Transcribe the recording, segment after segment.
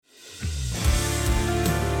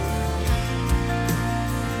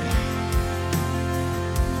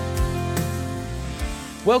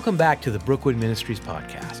Welcome back to the Brookwood Ministries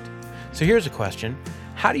podcast. So here's a question.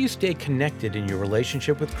 How do you stay connected in your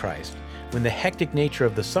relationship with Christ when the hectic nature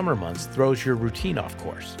of the summer months throws your routine off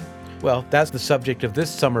course? Well, that's the subject of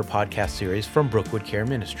this summer podcast series from Brookwood Care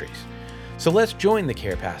Ministries. So let's join the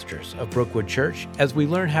care pastors of Brookwood Church as we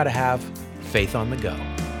learn how to have faith on the go.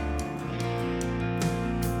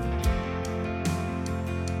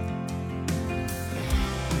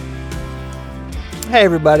 Hey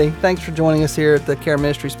everybody, thanks for joining us here at the Care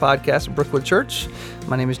Ministries podcast at Brookwood Church.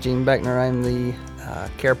 My name is Gene Beckner. I'm the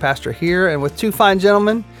care pastor here, and with two fine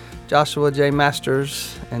gentlemen, Joshua J.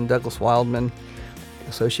 Masters and Douglas Wildman,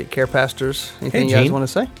 associate care pastors. Anything you guys want to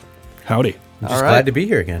say? Howdy. I'm just glad to be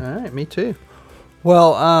here again. All right, me too.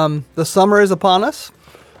 Well, the summer is upon us,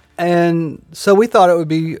 and so we thought it would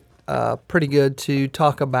be pretty good to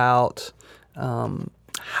talk about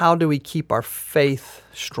how do we keep our faith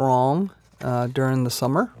strong during the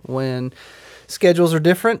summer when schedules are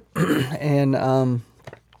different and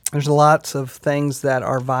there's lots of things that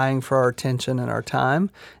are vying for our attention and our time.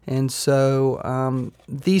 And so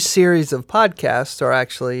these series of podcasts are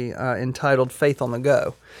actually entitled Faith on the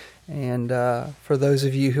Go. And for those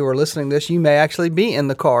of you who are listening to this, you may actually be in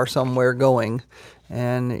the car somewhere going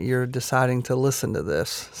and you're deciding to listen to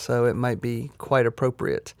this. So it might be quite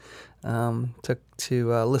appropriate to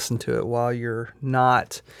listen to it while you're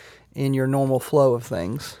not in your normal flow of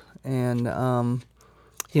things. And,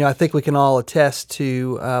 I think we can all attest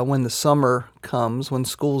to when the summer comes, when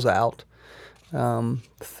school's out,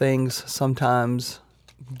 things sometimes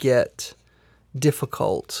get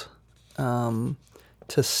difficult to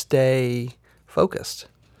stay focused.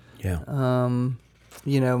 Yeah.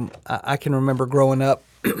 I can remember growing up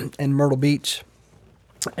in Myrtle Beach,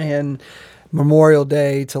 and Memorial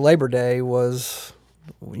Day to Labor Day was...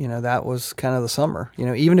 that was kind of the summer.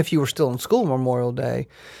 Even if you were still in school Memorial Day,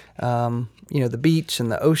 the beach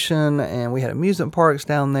and the ocean, and we had amusement parks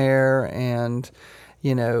down there, and,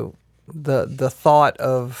 the thought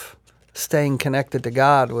of staying connected to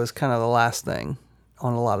God was kind of the last thing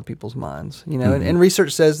on a lot of people's minds. And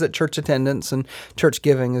research says that church attendance and church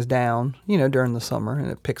giving is down, during the summer,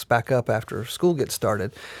 and it picks back up after school gets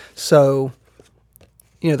started. So,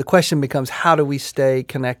 the question becomes, how do we stay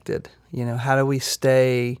connected? How do we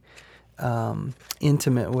stay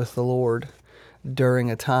intimate with the Lord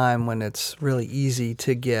during a time when it's really easy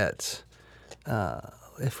to get,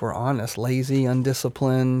 if we're honest, lazy,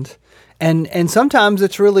 undisciplined? And sometimes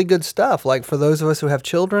it's really good stuff. Like for those of us who have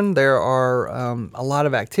children, there are a lot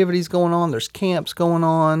of activities going on. There's camps going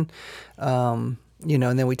on, and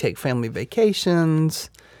then we take family vacations.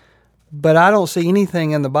 But I don't see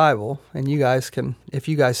anything in the Bible, and you guys can, if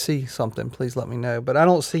you guys see something, please let me know. But I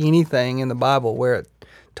don't see anything in the Bible where it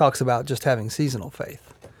talks about just having seasonal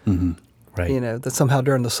faith. Mm-hmm. Right. That somehow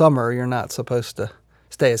during the summer you're not supposed to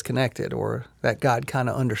stay as connected, or that God kind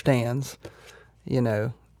of understands.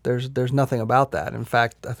 There's nothing about that. In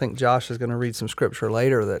fact, I think Josh is going to read some scripture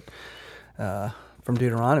later that from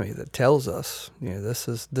Deuteronomy that tells us,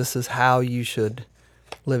 this is how you should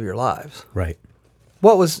live your lives. Right.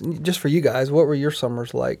 What was, just for you guys, what were your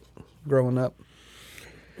summers like growing up?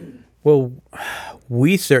 Well,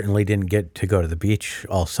 we certainly didn't get to go to the beach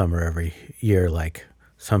all summer every year like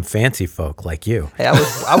some fancy folk like you. Hey, I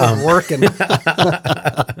was working.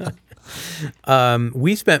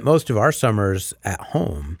 We spent most of our summers at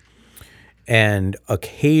home and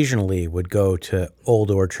occasionally would go to Old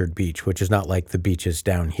Orchard Beach, which is not like the beaches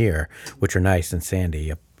down here, which are nice and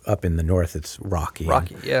sandy. Up in the north, it's rocky,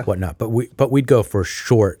 yeah, whatnot. But we'd go for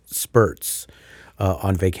short spurts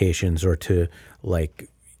on vacations or to like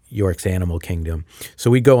York's Animal Kingdom. So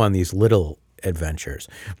we'd go on these little adventures.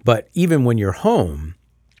 But even when you're home,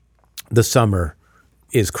 the summer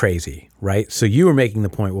is crazy, right? So you were making the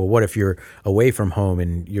point, well, what if you're away from home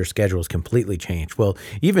and your schedule's completely changed? Well,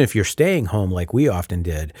 even if you're staying home like we often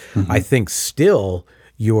did, I think still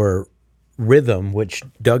your rhythm, which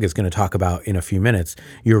Doug is going to talk about in a few minutes,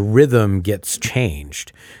 your rhythm gets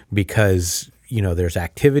changed because, there's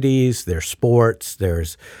activities, there's sports,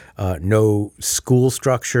 there's no school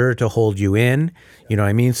structure to hold you in, you know what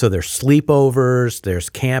I mean? So there's sleepovers, there's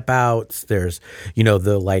campouts, there's,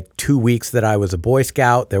 the 2 weeks that I was a Boy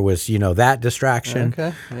Scout, there was, that distraction.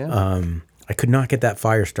 Okay, yeah. I could not get that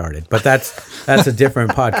fire started, but that's a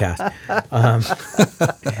different podcast.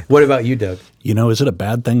 What about you, Doug? Is it a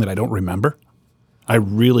bad thing that I don't remember? I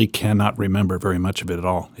really cannot remember very much of it at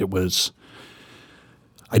all. It was,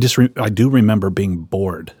 I do remember being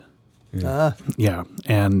bored. Yeah,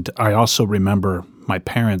 and I also remember my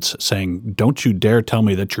parents saying, "Don't you dare tell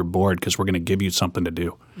me that you're bored because we're going to give you something to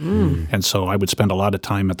do." And so I would spend a lot of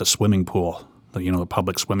time at the swimming pool, the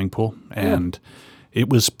public swimming pool, and it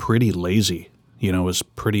was pretty lazy. It was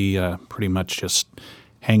pretty much just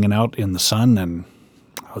hanging out in the sun, and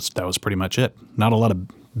that was pretty much it. Not a lot of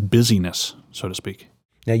busyness, so to speak.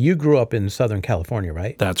 Now, you grew up in Southern California,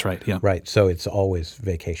 right? That's right, yeah. Right, so it's always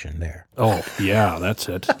vacation there. Oh, yeah, that's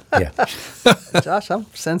it. Yeah. Josh, I'm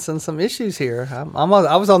sensing some issues here. I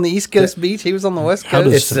was on the East Coast beach. He was on the West How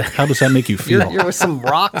Coast. does that make you feel? You're with some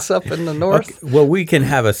rocks up in the north. Okay, well, we can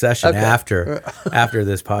have a session after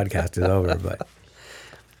this podcast is over,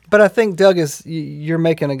 But I think, Doug, you're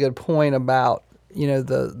making a good point about,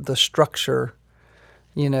 the structure.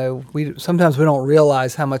 Sometimes we don't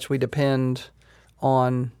realize how much we depend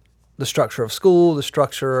on the structure of school, the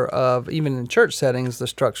structure of, even in church settings, the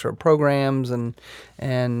structure of programs and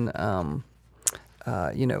the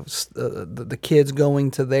kids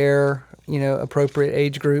going to their, appropriate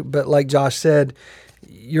age group. But like Josh said,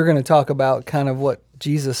 you're going to talk about kind of what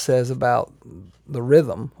Jesus says about the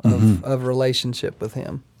rhythm of relationship with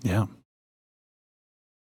him. Yeah.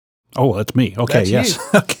 Oh, that's me. Okay, That's yes.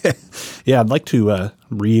 you. Okay. Yeah, I'd like to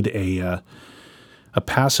read a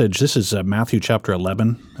passage. This is Matthew chapter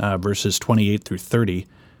 11, verses 28 through 30.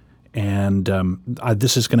 And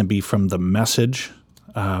this is going to be from the Message,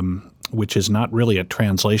 which is not really a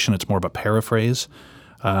translation. It's more of a paraphrase.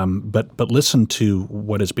 But listen to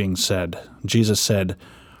what is being said. Jesus said,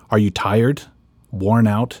 "Are you tired, worn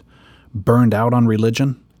out, burned out on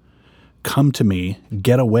religion? Come to me,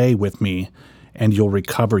 get away with me, and you'll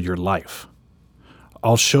recover your life.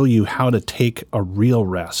 I'll show you how to take a real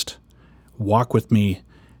rest. Walk with me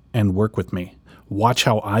and work with me. Watch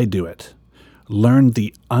how I do it. Learn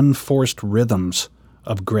the unforced rhythms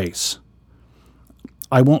of grace.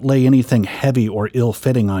 I won't lay anything heavy or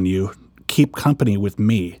ill-fitting on you. Keep company with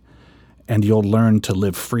me, and you'll learn to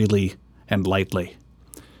live freely and lightly."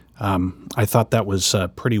 I thought that was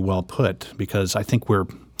pretty well put, because I think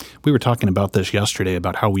we were talking about this yesterday,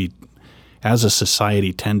 about how we, as a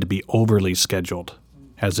society, tend to be overly scheduled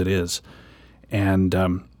as it is. And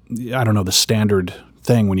I don't know, the standard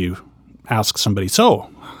thing when you ask somebody, "So,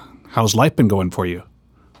 how's life been going for you?"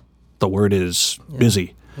 The word is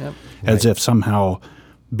busy. Yep. As if somehow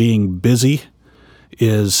being busy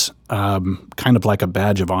is kind of like a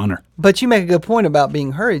badge of honor. But you make a good point about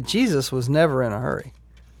being hurried. Jesus was never in a hurry.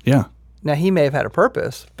 Yeah. Now, he may have had a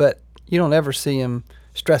purpose, but you don't ever see him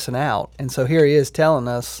stressing out. And so here he is telling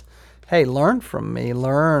us, hey, learn from me.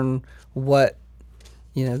 Learn what,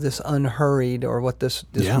 this unhurried, or what this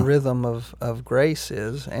rhythm of grace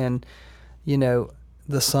is. And,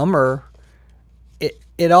 the summer,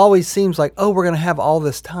 it always seems like, oh, we're going to have all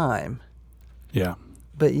this time. Yeah.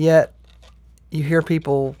 But yet you hear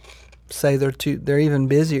people say they're even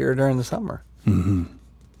busier during the summer. Mm-hmm.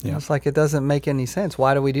 Yeah. It's like, it doesn't make any sense.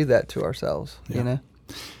 Why do we do that to ourselves? Yeah.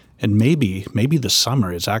 And maybe the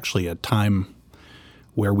summer is actually a time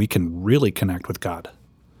where we can really connect with God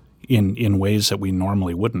in ways that we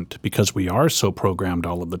normally wouldn't, because we are so programmed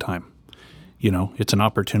all of the time. It's an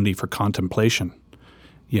opportunity for contemplation,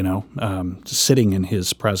 sitting in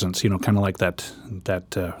his presence, kind of like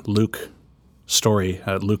that Luke story,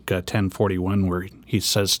 Luke 10:41, where he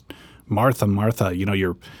says, "Martha, Martha,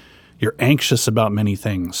 you're anxious about many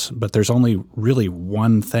things, but there's only really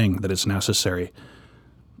one thing that is necessary.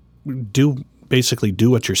 Do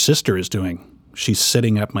what your sister is doing. She's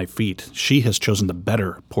sitting at my feet. She has chosen the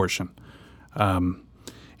better portion, and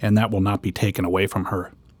that will not be taken away from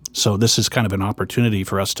her." So this is kind of an opportunity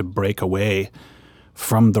for us to break away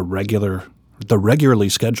from the regularly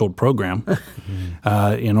scheduled program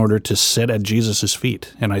in order to sit at Jesus'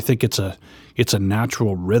 feet. And I think it's a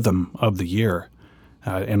natural rhythm of the year,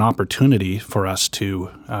 an opportunity for us to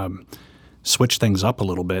switch things up a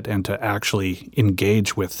little bit and to actually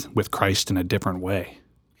engage with Christ in a different way.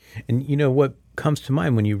 And what comes to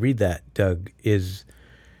mind when you read that, Doug, is,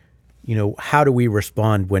 how do we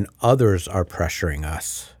respond when others are pressuring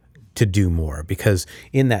us to do more? Because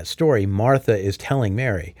in that story, Martha is telling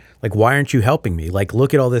Mary, like, "Why aren't you helping me? Like,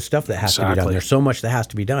 look at all this stuff that has to be done. There's so much that has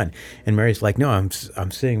to be done." And Mary's like, "No,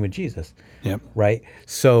 I'm sitting with Jesus." Yep. Right?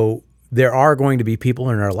 So there are going to be people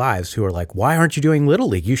in our lives who are like, "Why aren't you doing Little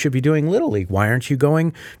League? You should be doing Little League. Why aren't you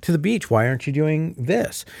going to the beach? Why aren't you doing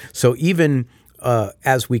this?" So even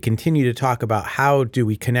as we continue to talk about how do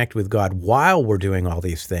we connect with God while we're doing all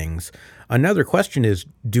these things, another question is,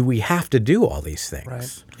 do we have to do all these things?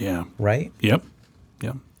 Right. Yeah. Right? Yep.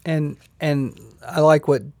 Yep. And I like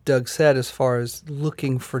what Doug said as far as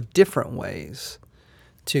looking for different ways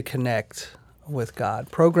to connect with God.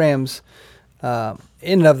 Programs in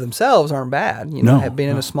and of themselves aren't bad. Being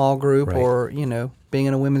in a small group, Right. or, being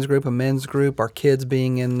in a women's group, a men's group, our kids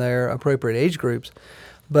being in their appropriate age groups.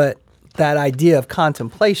 But that idea of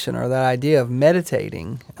contemplation or that idea of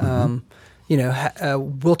meditating.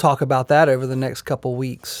 We'll talk about that over the next couple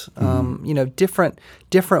weeks. Different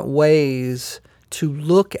ways to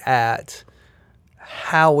look at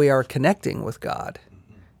how we are connecting with God.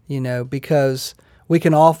 Because we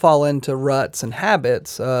can all fall into ruts and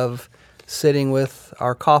habits of sitting with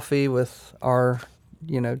our coffee, with our,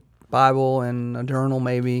 Bible and a journal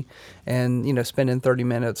maybe, and, spending 30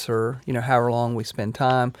 minutes or, however long we spend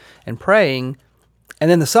time and praying. And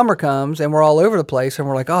then the summer comes and we're all over the place and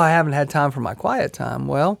we're like, oh, I haven't had time for my quiet time.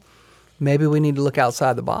 Well, maybe we need to look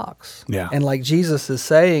outside the box. Yeah. And like Jesus is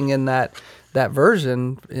saying in that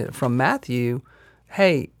version from Matthew,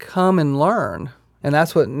 hey, come and learn. And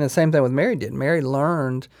that's what the same thing with Mary did. Mary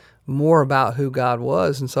learned more about who God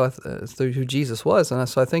was, and so through who Jesus was. And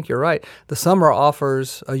so I think you're right. The summer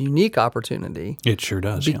offers a unique opportunity. It sure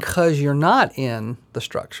does. Because you're not in the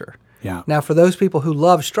structure. Yeah. Now, for those people who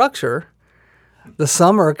love structure, the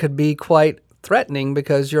summer could be quite threatening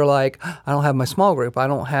because you're like, I don't have my small group. I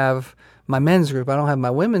don't have my men's group. I don't have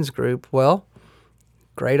my women's group. Well,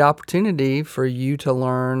 great opportunity for you to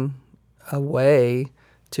learn a way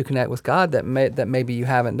to connect with God that maybe you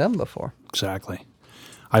haven't done before. Exactly.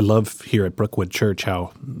 I love here at Brookwood Church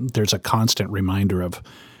how there's a constant reminder of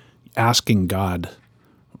asking God,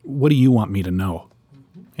 what do you want me to know?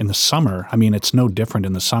 In the summer, it's no different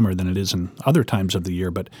in the summer than it is in other times of the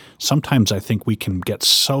year, but sometimes I think we can get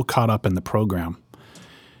so caught up in the program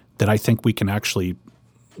that I think we can actually,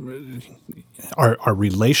 our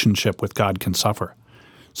relationship with God can suffer.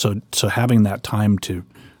 So having that time to,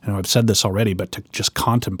 I've said this already, but to just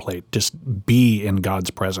contemplate, just be in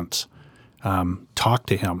God's presence. Talk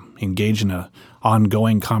to Him, engage in an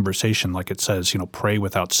ongoing conversation, like it says, pray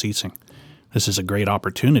without ceasing. This is a great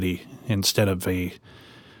opportunity instead of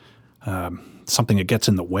something that gets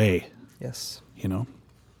in the way. Yes. And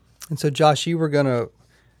so, Josh, you were going to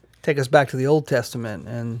take us back to the Old Testament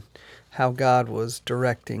and how God was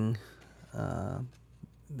directing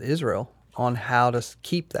Israel on how to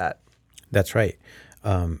keep that. That's right.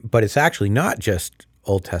 But it's actually not just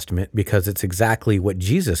Old Testament, because it's exactly what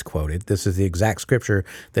Jesus quoted. This is the exact scripture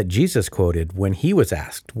that Jesus quoted when he was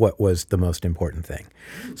asked what was the most important thing.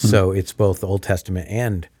 So it's both the Old Testament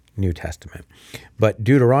and New Testament. But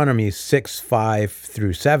Deuteronomy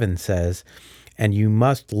 6:5-7 says, "And you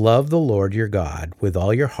must love the Lord your God with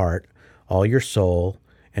all your heart, all your soul,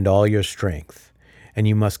 and all your strength. And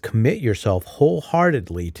you must commit yourself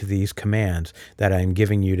wholeheartedly to these commands that I am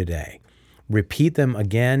giving you today. Repeat them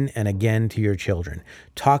again and again to your children.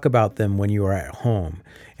 Talk about them when you are at home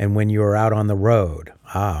and when you are out on the road."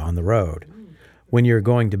 On the road. "When you're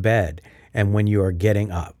going to bed and when you are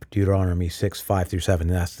getting up." Deuteronomy 6:5-7.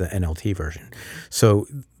 That's the NLT version. So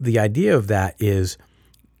the idea of that is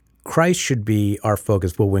Christ should be our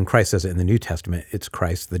focus. Well, when Christ says it in the New Testament, it's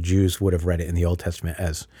Christ. The Jews would have read it in the Old Testament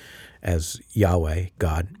as Yahweh,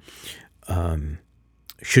 God.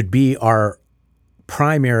 Should be our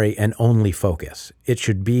primary and only focus. It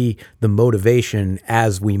should be the motivation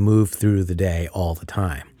as we move through the day all the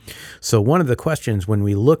time. So one of the questions when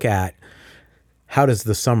we look at how does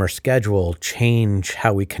the summer schedule change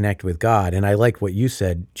how we connect with God, and I like what you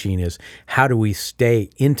said, Gene, is how do we stay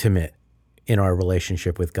intimate in our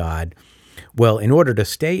relationship with God? Well, in order to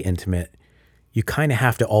stay intimate, you kind of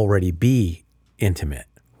have to already be intimate,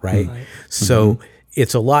 right? So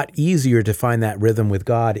it's a lot easier to find that rhythm with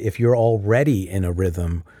God if you're already in a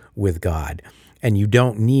rhythm with God, and you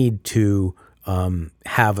don't need to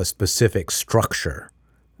have a specific structure,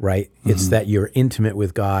 right? It's that you're intimate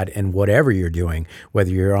with God, and whatever you're doing, whether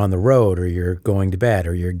you're on the road or you're going to bed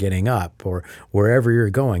or you're getting up or wherever you're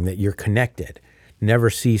going, that you're connected, never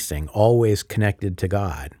ceasing, always connected to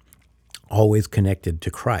God, always connected to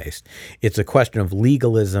Christ. It's a question of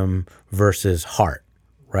legalism versus heart.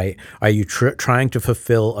 Right? Are you trying to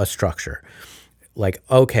fulfill a structure? Like,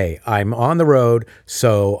 okay, I'm on the road,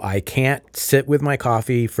 so I can't sit with my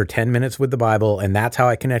coffee for 10 minutes with the Bible, and that's how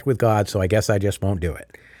I connect with God, so I guess I just won't do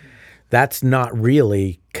it. That's not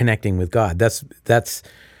really connecting with God. That's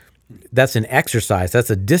an exercise. That's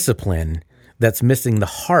a discipline that's missing the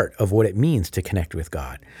heart of what it means to connect with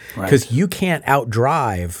God. Because you can't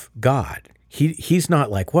outdrive God. He's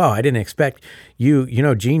not like, wow, I didn't expect you,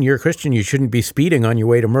 Gene, you're a Christian, you shouldn't be speeding on your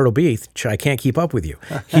way to Myrtle Beach. I can't keep up with you.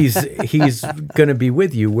 He's going to be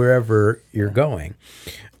with you wherever you're going.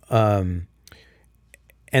 And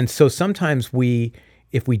so sometimes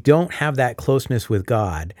if we don't have that closeness with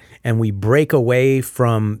God and we break away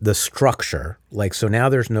from the structure, so now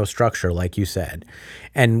there's no structure, like you said,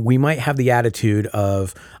 and we might have the attitude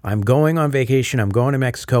of, I'm going on vacation, I'm going to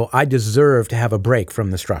Mexico, I deserve to have a break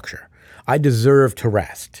from the structure. I deserve to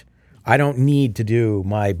rest. I don't need to do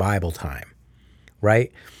my Bible time,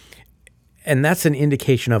 right? And that's an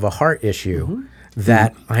indication of a heart issue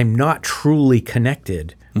that I'm not truly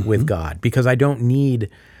connected with God because I don't need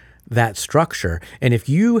that structure. And if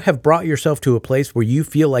you have brought yourself to a place where you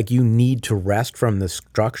feel like you need to rest from the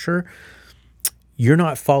structure, you're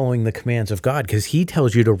not following the commands of God because he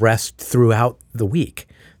tells you to rest throughout the week,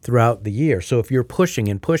 throughout the year. So if you're pushing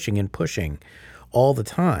and pushing and pushing all the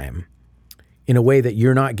time in a way that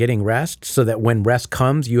you're not getting rest, so that when rest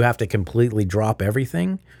comes, you have to completely drop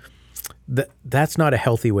everything, that's not a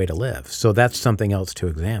healthy way to live. So that's something else to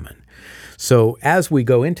examine. So as we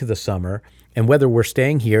go into the summer, and whether we're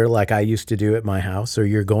staying here like I used to do at my house, or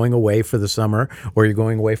you're going away for the summer, or you're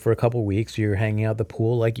going away for a couple weeks, or you're hanging out at the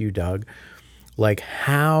pool like you, Doug, like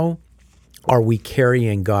how are we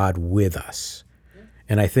carrying God with us?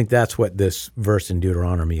 And I think that's what this verse in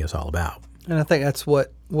Deuteronomy is all about. And I think that's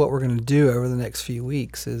what we're going to do over the next few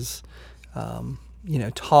weeks is,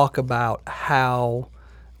 talk about how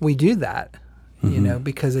we do that,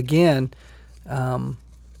 because again,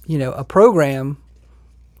 a program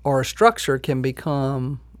or a structure can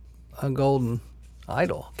become a golden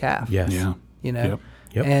idol calf. Yes. Yeah.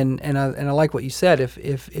 Yep. And I like what you said.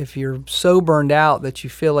 If you're so burned out that you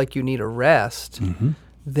feel like you need a rest,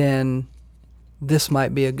 then this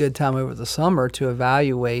might be a good time over the summer to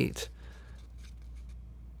evaluate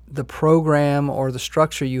the program or the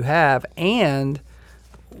structure you have and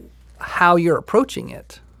how you're approaching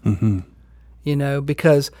it.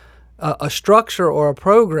 Because a structure or a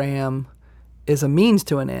program is a means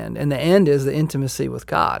to an end, and the end is the intimacy with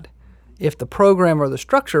God. If the program or the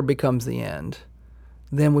structure becomes the end,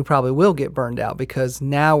 then we probably will get burned out because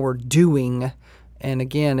now we're doing, and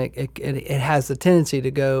again, it has the tendency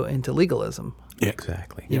to go into legalism. Yeah.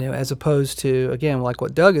 Exactly. As opposed to, again, like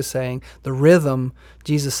what Doug is saying, the rhythm,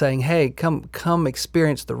 Jesus saying, hey, come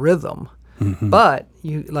experience the rhythm. But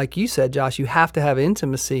like you said, Josh, you have to have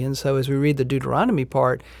intimacy. And so as we read the Deuteronomy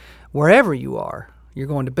part, wherever you are, you're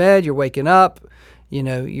going to bed, you're waking up,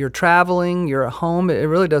 you're traveling, you're at home, it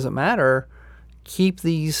really doesn't matter. Keep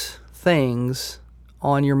these things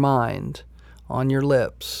on your mind, on your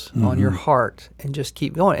lips, on your heart, and just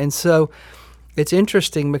keep going. And so it's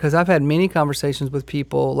interesting because I've had many conversations with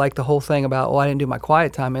people like the whole thing about, I didn't do my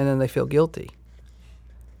quiet time, and then they feel guilty.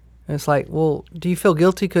 And it's like, well, do you feel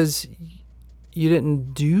guilty because you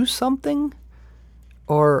didn't do something?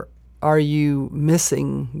 Or are you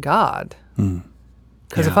missing God?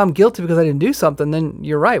 Because if I'm guilty because I didn't do something, then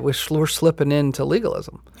you're right, we're slipping into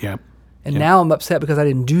legalism. Yep. And now I'm upset because I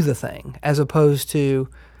didn't do the thing, as opposed to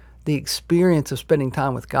the experience of spending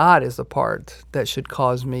time with God is the part that should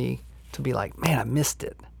cause me to be like, man, I missed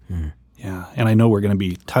it. Yeah, and I know we're going to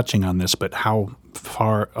be touching on this, but how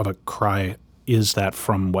far of a cry is that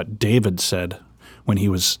from what David said when he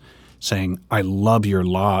was saying, I love your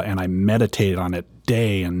law and I meditate on it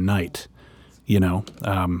day and night? It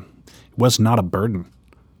was not a burden.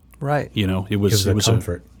 Right. It was a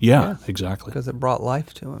comfort. Yeah, exactly. Because it brought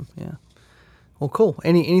life to him. Yeah. Well, cool.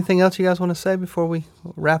 Anything else you guys want to say before we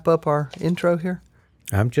wrap up our intro here?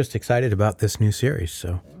 I'm just excited about this new series.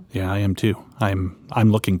 So Yeah, I am too. I'm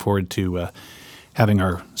looking forward to having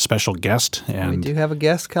our special guest. And we do have a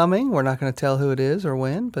guest coming. We're not going to tell who it is or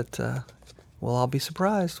when, but we'll all be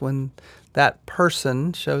surprised when that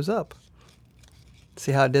person shows up.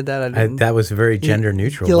 See how I did that? that was very gender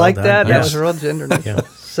neutral. You Well like done. that? That Yes. was real gender neutral.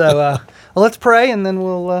 So well, let's pray, and then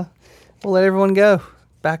we'll let everyone go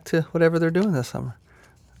back to whatever they're doing this summer.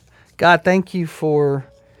 God, thank you for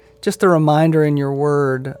just a reminder in your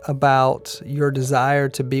word about your desire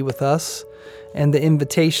to be with us and the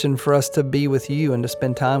invitation for us to be with you and to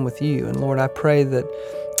spend time with you. And Lord, I pray that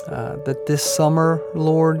that this summer,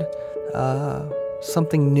 Lord,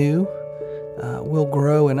 something new will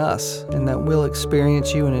grow in us, and that we'll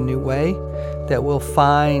experience you in a new way, that we'll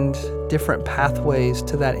find different pathways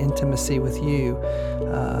to that intimacy with you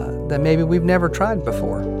that maybe we've never tried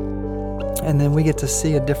before. And then we get to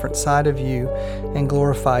see a different side of you and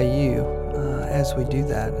glorify you as we do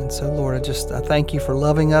that. And so, Lord, I thank you for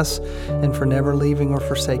loving us and for never leaving or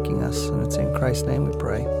forsaking us. And it's in Christ's name we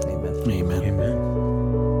pray. Amen. Amen. Amen.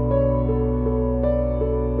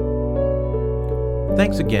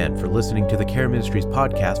 Thanks again for listening to the Care Ministries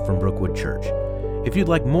podcast from Brookwood Church. If you'd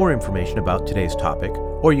like more information about today's topic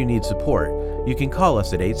or you need support, you can call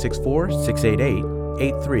us at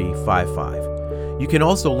 864-688-8355. You can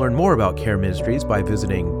also learn more about Care Ministries by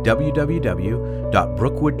visiting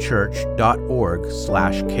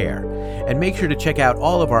www.brookwoodchurch.org/care. And make sure to check out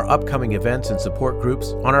all of our upcoming events and support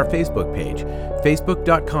groups on our Facebook page,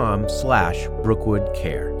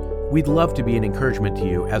 facebook.com/BrookwoodCare. We'd love to be an encouragement to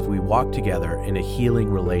you as we walk together in a healing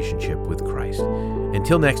relationship with Christ.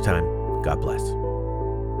 Until next time, God bless.